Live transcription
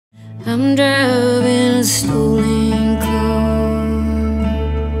I'm driving a stolen car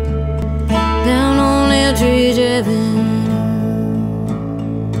down on Eldridge Avenue.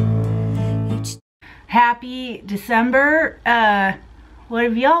 Happy December. What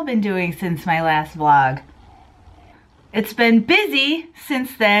have y'all been doing since my last vlog? It's been busy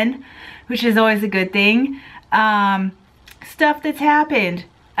since then, which is always a good thing. Stuff that's happened.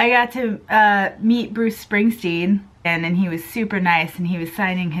 I got to meet Bruce Springsteen, and he was super nice, and he was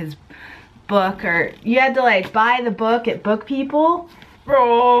signing his book, or you had to like buy the book at Book People.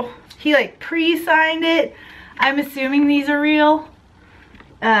 Oh, he like pre-signed it. I'm assuming these are real.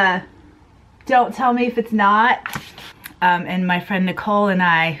 Don't tell me if it's not. And my friend Nicole and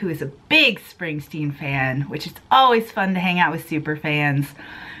I, who is a big Springsteen fan, which is always fun to hang out with super fans,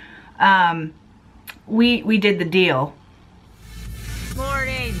 we did the deal.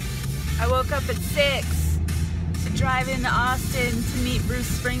 Morning. I woke up at 6 to drive into Austin to meet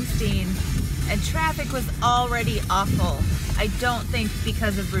Bruce Springsteen, and traffic was already awful. I don't think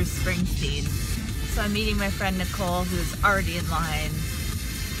because of Bruce Springsteen. So I'm meeting my friend Nicole, who's already in line.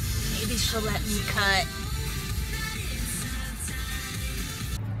 Maybe she'll let me cut.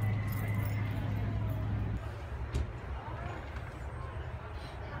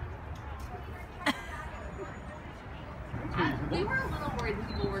 We were a little worried that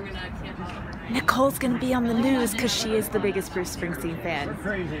people were going to camp out overnight. Nicole's gonna be on the news because she is the biggest Bruce Springsteen fan.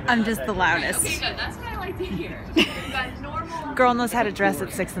 I'm just the loudest. Okay, good. That's what I like to hear. Normal. Girl knows how to dress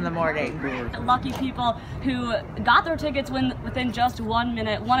at 6 in the morning. Lucky people who got their tickets within just 1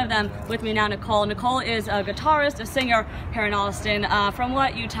 minute. One of them with me now, Nicole. Nicole is a guitarist, a singer here in Austin. From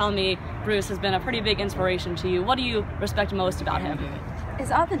what you tell me, Bruce has been a pretty big inspiration to you. What do you respect most about him?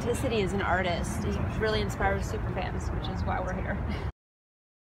 His authenticity as an artist. He really inspires super fans, which is why we're here.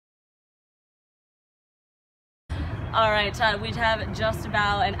 All right, we have just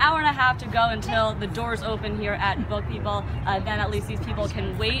about an hour and a half to go until the doors open here at Book People. Then at least these people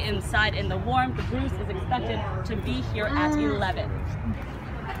can wait inside in the warmth. Bruce is expected to be here at 11.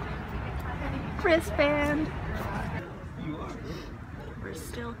 Wristband. We're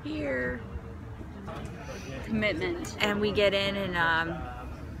still here. Commitment. And we get in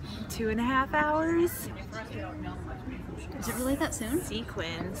 2.5 hours. Is it really that soon?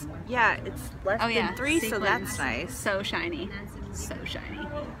 Sequins. Yeah, it's less than 3, so that's nice. So shiny. So shiny.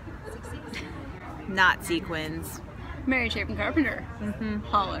 Not sequins. Mary Chapin Carpenter.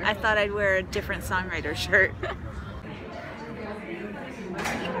 Holler. I thought I'd wear a different songwriter shirt. There's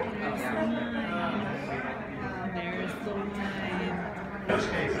the line.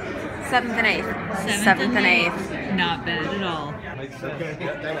 7th and 8th. 7th and 8th. Not bad at all.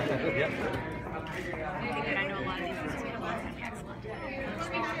 I know a lot of these things are excellent.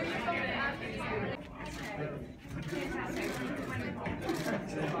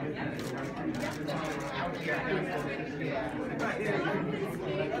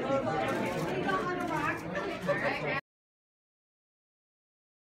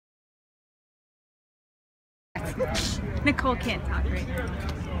 Nicole can't talk right now.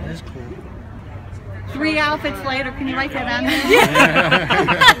 That's cool. 3 outfits later, can you write that on there?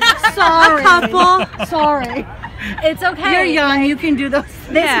 Sorry. A couple. Sorry. It's okay. You're young, you can do those.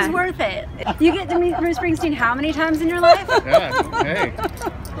 This is worth it. You get to meet Bruce Springsteen how many times in your life? Yeah, hey.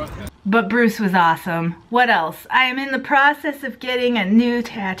 But Bruce was awesome. What else? I am in the process of getting a new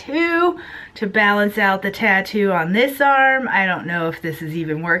tattoo to balance out the tattoo on this arm. I don't know if this is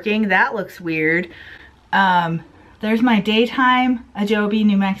even working. That looks weird. There's my daytime Adobe,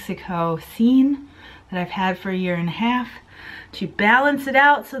 New Mexico scene that I've had for 1.5 years to balance it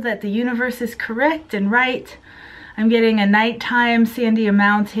out so that the universe is correct and right. I'm getting a nighttime Sandia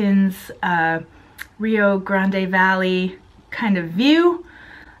Mountains, Rio Grande Valley kind of view.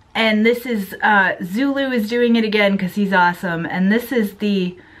 And this is, Zulu is doing it again because he's awesome. And this is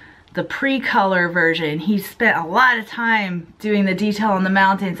the pre-color version. He spent a lot of time doing the detail on the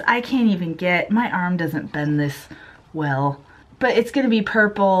mountains. I can't even get, my arm doesn't bend this well. But it's gonna be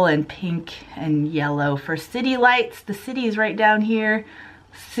purple and pink and yellow for city lights. The city is right down here.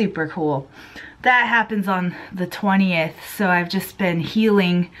 Super cool. That happens on the 20th, so I've just been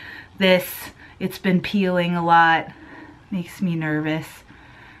healing this. It's been peeling a lot. Makes me nervous,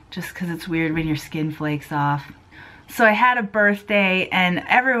 just because it's weird when your skin flakes off. So I had a birthday and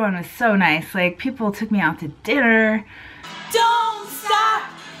everyone was so nice. Like, people took me out to dinner. Don't stop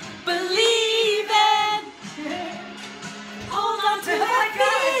believing. Hold on to that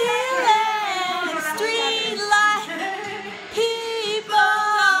feeling. Street light people.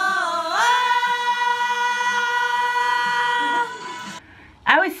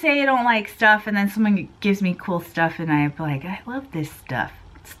 I always say I don't like stuff, and then someone gives me cool stuff and I'm like, I love this stuff.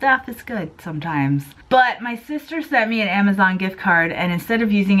 stuff is good sometimes. But my sister sent me an Amazon gift card, and instead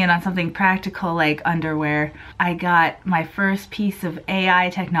of using it on something practical like underwear, I got my first piece of AI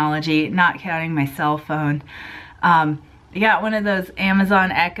technology, not counting my cell phone. I got one of those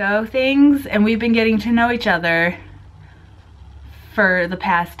Amazon Echo things, and we've been getting to know each other for the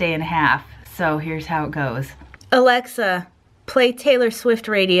past day and a half. So here's how it goes. Alexa, play Taylor Swift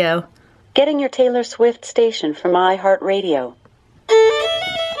radio. Getting your Taylor Swift station from iHeartRadio.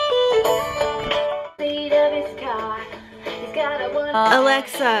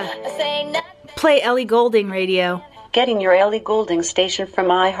 Alexa, play Ellie Goulding radio. Getting your Ellie Goulding station from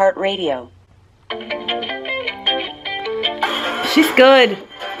iHeartRadio. She's good.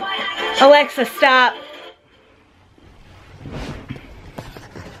 Alexa, stop.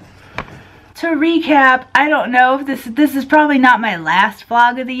 To recap, I don't know if this is probably not my last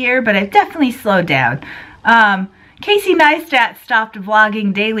vlog of the year, but I've definitely slowed down. Casey Neistat stopped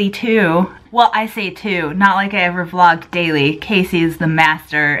vlogging daily too. Well, I say too, not like I ever vlogged daily. Casey is the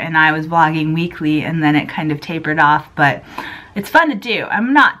master, and I was vlogging weekly, and then it kind of tapered off, but it's fun to do.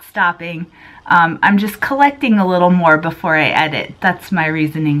 I'm not stopping. I'm just collecting a little more before I edit. That's my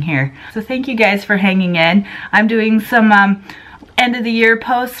reasoning here. So thank you guys for hanging in. I'm doing some end of the year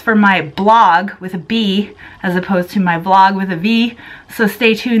posts for my blog with a B as opposed to my vlog with a V. So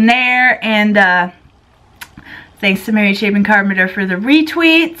stay tuned there, and thanks to Mary Chapin Carpenter for the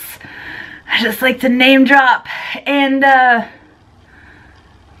retweets. I just like to name drop, and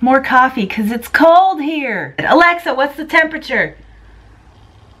more coffee because it's cold here. Alexa, what's the temperature?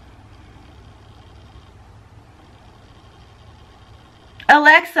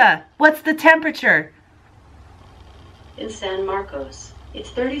 Alexa, what's the temperature? In San Marcos, it's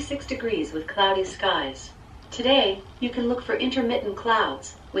 36 degrees with cloudy skies. Today, you can look for intermittent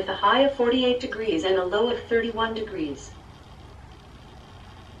clouds with a high of 48 degrees and a low of 31 degrees.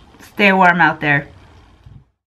 Stay warm out there.